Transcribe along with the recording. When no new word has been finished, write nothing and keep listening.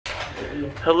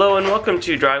Charlie. Hello and welcome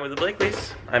to Drawing with the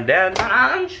Blakleys. I'm Dan. And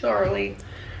I'm Charlie.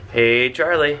 Hey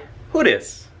Charlie. Who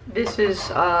dis? This is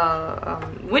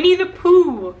Winnie the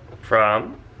Pooh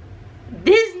From?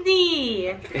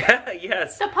 Disney.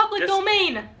 Yes. The public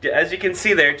domain. As you can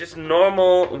see there, just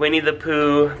normal Winnie the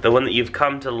Pooh, the one that you've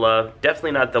come to love.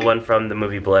 Definitely not the one from the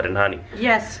movie Blood and Honey.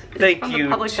 Yes. Thank you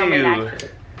to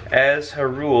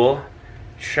Azharul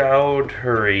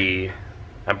Chowdhury.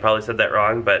 I probably said that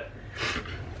wrong, but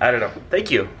I don't know.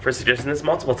 Thank you for suggesting this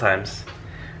multiple times.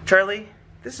 Charlie,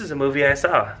 this is a movie I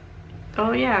saw.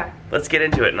 Oh yeah. Let's get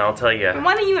into it and I'll tell you.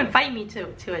 Why don't you invite me to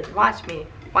it? Watch me.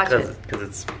 Watch it. Because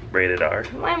it's rated R.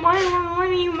 Why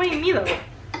don't you invite me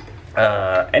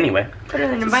though? Anyway.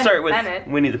 Let's start with Bennett.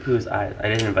 Winnie the Pooh's eyes. I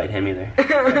didn't invite him either.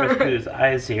 Start with Pooh's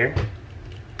eyes here.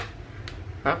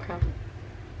 Okay.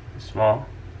 Small.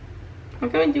 I'm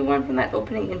going to do one from that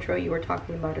opening intro you were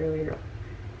talking about earlier.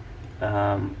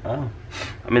 Oh.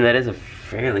 I mean, that is a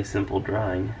fairly simple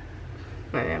drawing.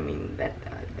 I mean,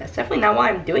 that's definitely not why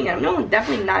I'm doing it. I'm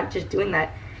definitely not just doing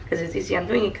that because it's easy. I'm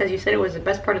doing it because you said it was the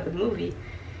best part of the movie.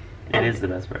 It is the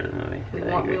best part of the movie.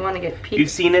 We want to get peeked. You've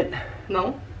seen it?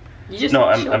 No. You just no.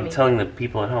 I'm telling the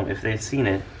people at home if they've seen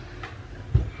it.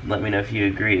 Let me know if you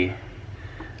agree.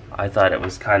 I thought it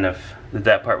was kind of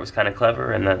that part was kind of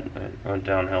clever, and then it went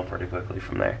downhill pretty quickly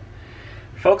from there.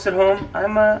 Folks at home,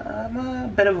 I'm a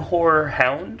bit of a horror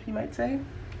hound, you might say,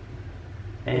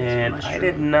 and I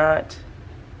did not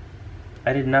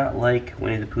like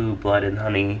Winnie the Pooh, Blood and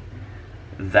Honey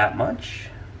that much.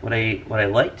 What I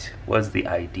liked was the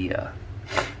idea.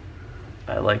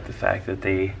 I liked the fact that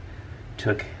they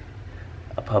took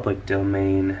a public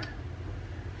domain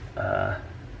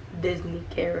Disney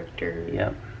character.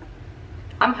 Yep.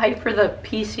 I'm hyped for the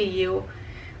PCU.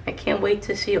 I can't wait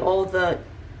to see all the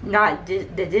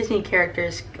the Disney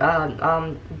characters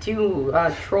do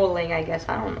trolling. I guess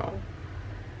I don't know.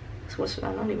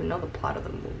 I don't even know the plot of the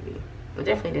movie. I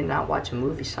definitely did not watch a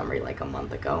movie summary like a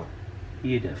month ago.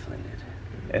 You definitely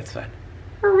did. It's fine.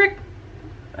 Rick.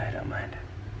 I don't mind.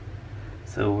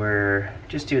 So we're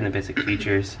just doing the basic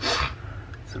features.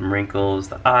 Some wrinkles,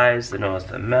 the eyes, the nose,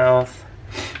 the mouth.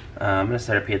 I'm gonna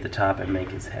start up here at the top and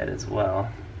make his head as well.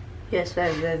 Yes,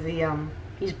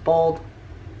 he's bald.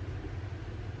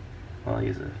 Well,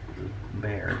 he's a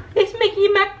bear. It's Mickey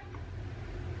Mac.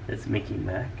 It's Mickey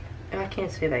Mac. I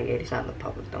can't say that yet. He's not in the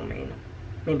public domain.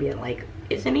 Maybe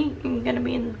isn't he gonna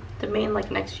be in the domain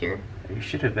like next year? He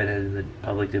should have been in the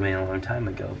public domain a long time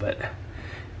ago, but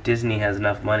Disney has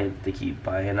enough money to keep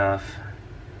buying off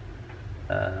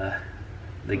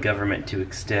the government to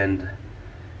extend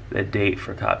the date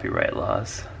for copyright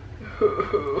laws.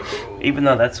 Even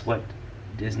though that's what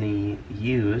Disney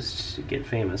used to get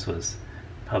famous was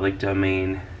public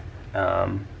domain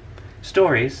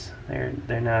stories.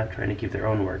 They're not trying to keep their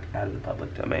own work out of the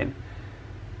public domain.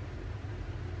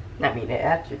 I mean,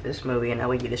 after this movie and how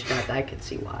we get described, I could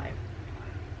see why.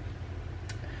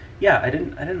 Yeah, I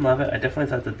didn't love it. I definitely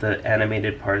thought that the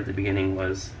animated part at the beginning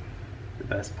was the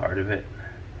best part of it.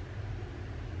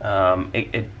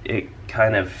 It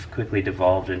kind of quickly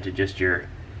devolved into just your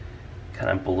kind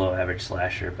of below average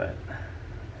slasher, but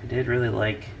I did really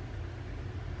like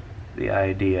the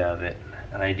idea of it,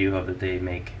 and I do hope that they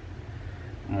make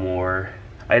more.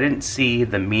 I didn't see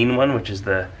the mean one, which is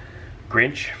the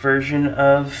Grinch version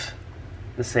of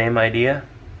the same idea.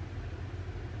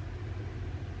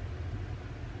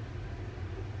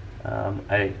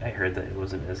 I heard that it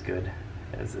wasn't as good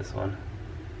as this one,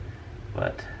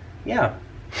 but yeah,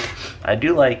 I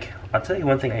do like. I'll tell you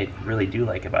one thing I really do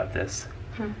like about this,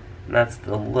 and that's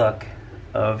the look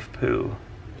of Pooh.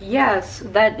 Yes,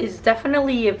 that is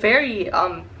definitely a very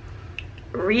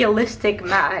realistic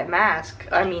mask.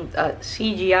 I mean,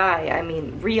 CGI. I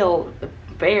mean, real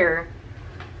bear.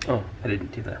 Oh, I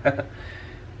didn't do that. I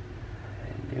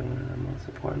didn't do one of the most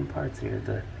important parts here,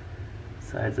 the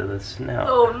sides of the snout.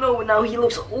 Oh no, now he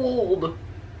looks old.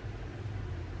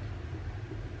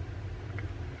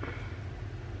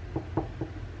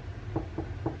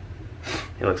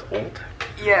 He looks old?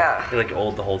 Yeah. He looked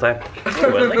old the whole time.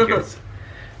 Ooh, I like yours.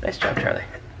 Nice job, Charlie.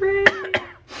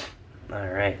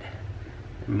 Alright.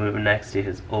 Moving next to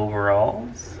his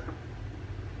overalls.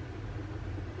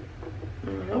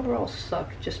 Overalls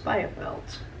suck. Just buy a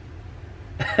belt.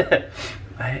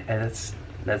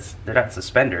 They're not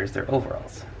suspenders, they're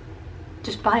overalls.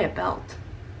 Just buy a belt.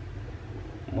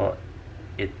 Well,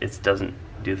 it doesn't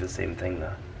do the same thing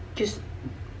though. Just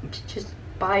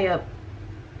buy a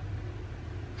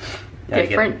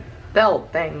different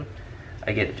belt thing.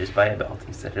 I get it, just buy a belt.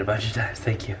 You said it a bunch of times,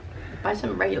 thank you. Buy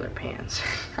some regular pants.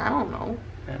 I don't know.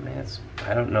 I mean,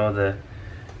 I don't know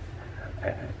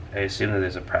I assume that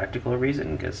there's a practical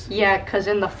reason, because Yeah, because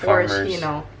in the forest, farmers you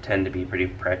know, tend to be pretty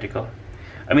practical.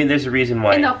 I mean, there's a reason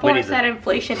why in the forest that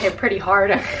inflation hit pretty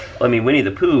hard. I mean, Winnie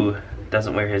the Pooh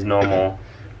doesn't wear his normal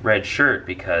red shirt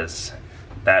because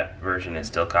that version is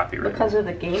still copyrighted. Because of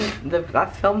the game,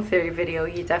 that film theory video,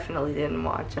 you definitely didn't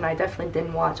watch, and I definitely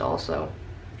didn't watch also.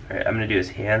 Alright, I'm going to do his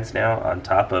hands now on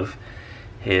top of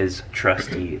his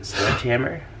trusty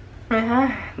sledgehammer.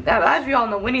 As we all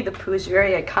know, Winnie the Pooh is a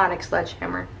very iconic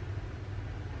sledgehammer.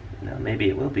 Now, maybe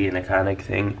it will be an iconic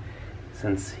thing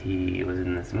since he was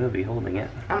in this movie holding it.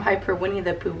 I'm hyped for Winnie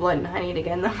the Pooh, Blood and Honey to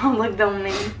get in the public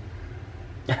domain.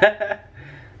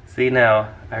 See,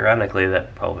 now, ironically,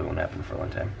 that probably won't happen for a long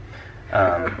time.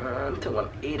 Until I'm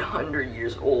 800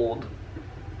 years old.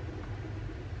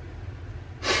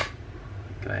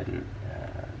 Go ahead and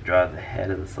draw the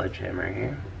head of the sledgehammer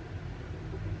here.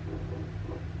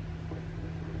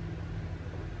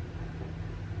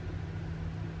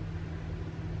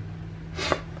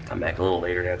 Come back a little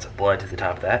later to add some blood to the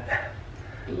top of that.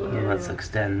 Yeah. And let's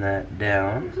extend that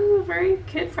down. This is a very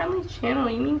kid-friendly channel.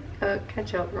 You mean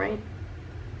ketchup, right?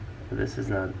 This is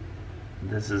not.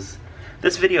 This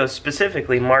video is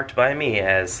specifically marked by me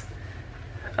as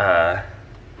not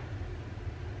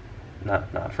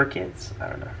for kids. I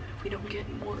don't know. If we don't get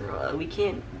more, we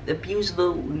can't abuse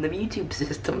the YouTube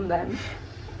system then.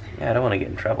 Yeah, I don't want to get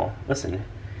in trouble. Listen,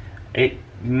 it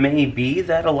may be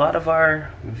that a lot of our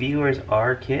viewers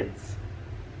are kids,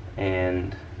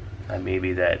 and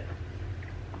maybe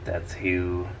that's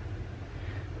who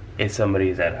is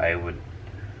somebody that I would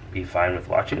be fine with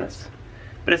watching this.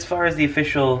 But as far as the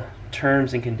official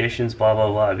terms and conditions, blah blah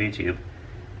blah of YouTube,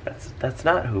 that's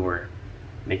not who we're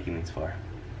making these for.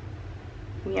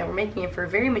 Yeah, we're making it for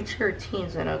very mature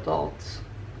teens and adults.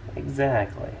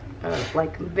 Exactly.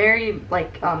 Like very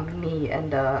like me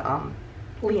and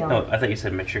Leon. Oh, I thought you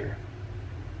said mature.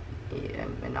 Yeah,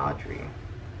 and Audrey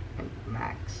and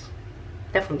Max.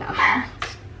 Definitely not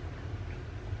Max.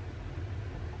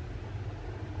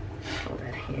 Oh,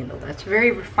 that handle. That's a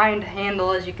very refined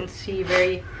handle, as you can see.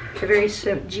 Very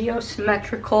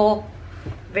geosymmetrical.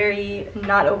 Very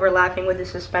not overlapping with the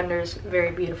suspenders.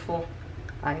 Very beautiful.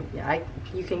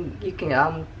 You can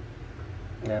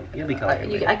Yeah, you'll be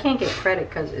confident. I can't get credit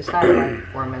because it's not a live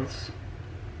performance.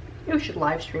 You should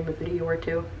live stream a video or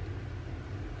two.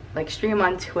 Like stream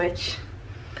on Twitch.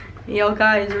 Yo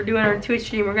guys, we're doing our Twitch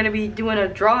stream. We're gonna be doing a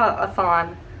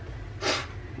draw-a-thon.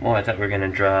 Well, I thought we were gonna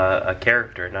draw a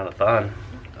character, not a thon.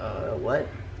 What?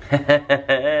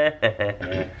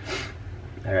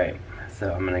 Alright,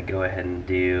 so I'm gonna go ahead and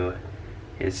do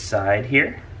his side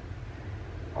here.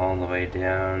 All the way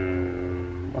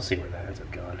down. We'll see where that ends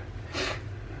up going.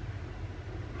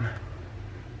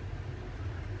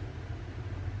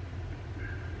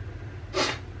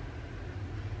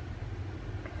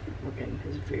 We're getting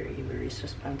his very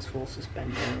suspenseful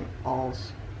suspending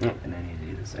alls. Oh, and I need to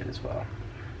do this side as well.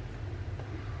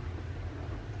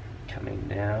 Coming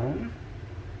down.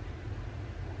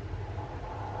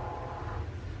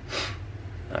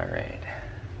 Alright.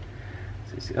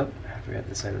 So you see, oh, I forgot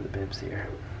the side of the bibs here.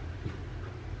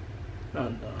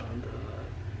 Oh,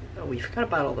 we forgot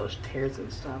about all those tears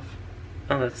and stuff.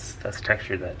 Oh, that's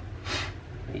texture that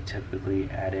we typically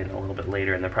add in a little bit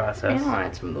later in the process. I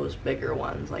wanted some of those bigger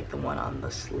ones, like the one on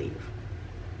the sleeve.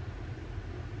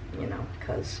 You know,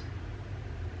 because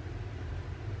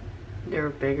they're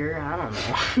bigger. I don't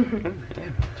know.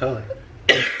 Yeah, totally.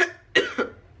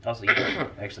 Also, you don't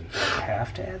actually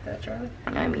have to add that, Charlie.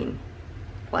 I mean,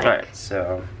 like. Alright,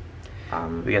 so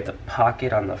we got the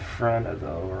pocket on the front of the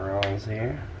overalls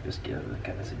here. Just give a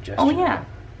kind of suggestion. Oh yeah.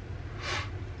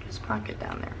 There's a pocket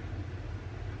down there.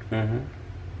 Mm-hmm.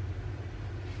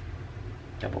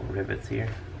 Double rivets here.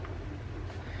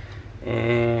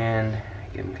 And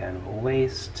give him kind of a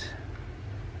waist.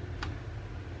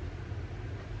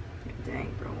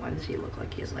 Dang, bro, why does he look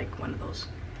like he has like one of those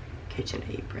kitchen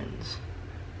aprons?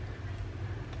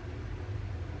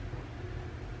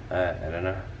 I don't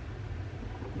know.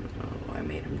 Oh, I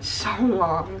made him so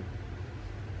long.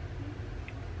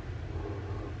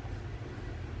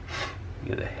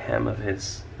 Get the hem of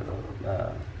his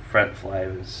front fly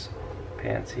of his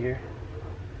pants here.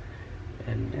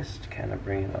 And just kind of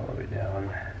bring it all the way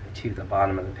down to the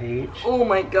bottom of the page. Oh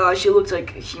my gosh, he looks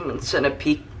like a human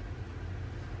centipede.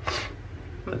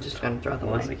 I'm just gonna draw the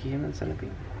line. Looks like a human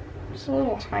centipede. Just a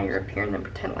little higher up here and then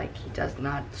pretend like he does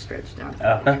not stretch down.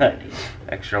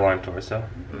 Extra long torso.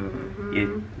 Mm-hmm.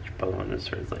 You probably want to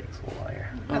stretch his legs a little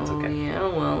higher. That's okay. Yeah,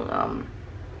 well,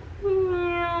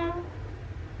 yeah.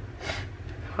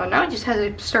 Oh, now he just has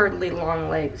absurdly long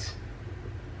legs.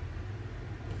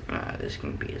 this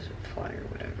can be as a fly or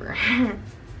whatever.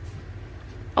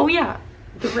 Oh yeah,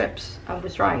 the rips. I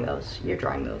was drawing those. You're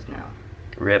drawing those now.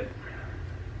 Rip.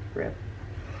 Rip.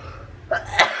 Oh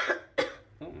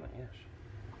my gosh.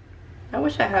 I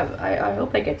wish I have. I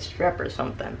hope I get strep or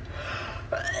something.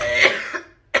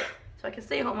 So I can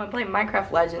stay home and play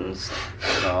Minecraft Legends.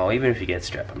 No, even if you get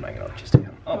strep, I'm not gonna let you stay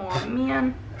home. Oh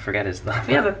man. I forgot his thumb.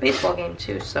 We have a baseball game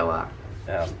too, so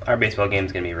our baseball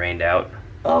game's gonna be rained out.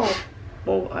 Oh,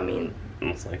 well, I mean,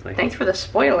 most likely. Thanks for the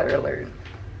spoiler alert.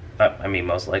 I mean,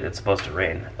 most likely it's supposed to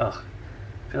rain. Ugh.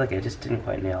 I feel like I just didn't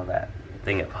quite nail that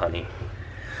thing of honey.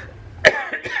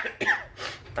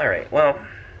 Alright, well.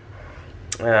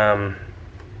 Oh,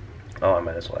 I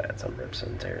might as well add some rips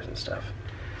and tears and stuff.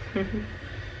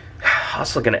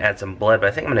 Also gonna add some blood, but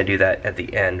I think I'm gonna do that at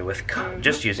the end with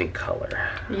just using color.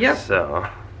 Yep. So,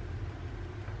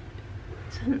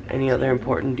 any other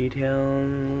important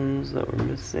details that we're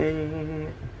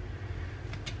missing?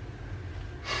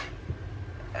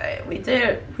 We did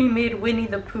it. We made Winnie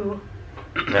the Pooh.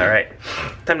 Alright,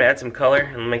 time to add some color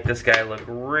and make this guy look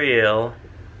real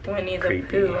Winnie the creepy.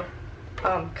 Pooh.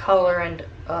 Color and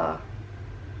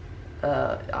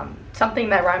something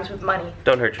that rhymes with money.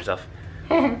 Don't hurt yourself.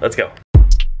 Let's go.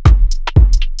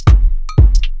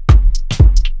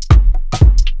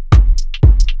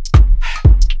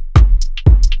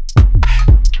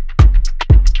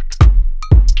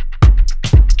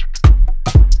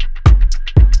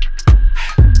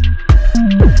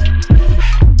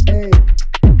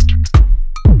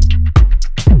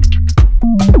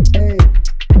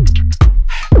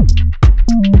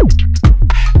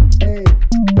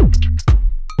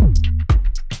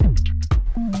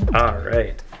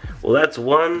 Alright, well that's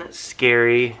one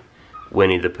scary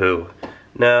Winnie the Pooh.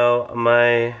 Now,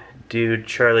 my dude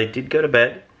Charlie did go to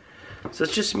bed, so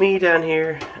it's just me down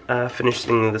here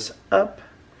finishing this up.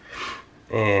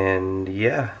 And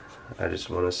yeah, I just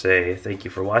want to say thank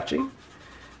you for watching,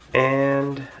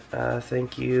 and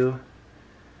thank you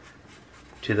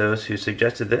to those who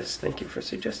suggested this. Thank you for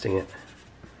suggesting it.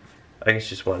 I guess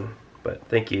just one, but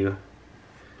thank you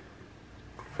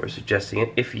for suggesting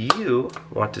it. If you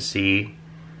want to see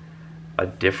a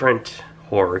different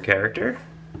horror character,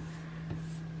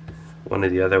 one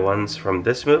of the other ones from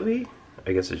this movie,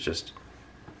 I guess it's just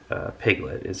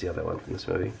Piglet is the other one from this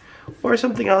movie, or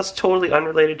something else totally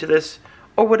unrelated to this,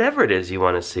 or whatever it is you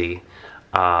want to see,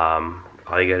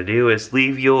 all you gotta do is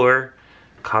leave your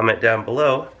comment down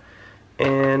below,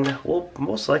 and we'll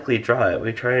most likely draw it.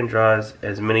 We try and draw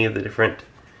as many of the different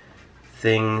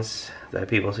things that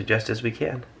people suggest as we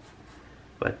can.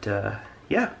 But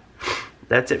yeah,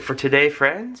 that's it for today,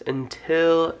 friends.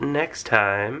 Until next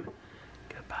time,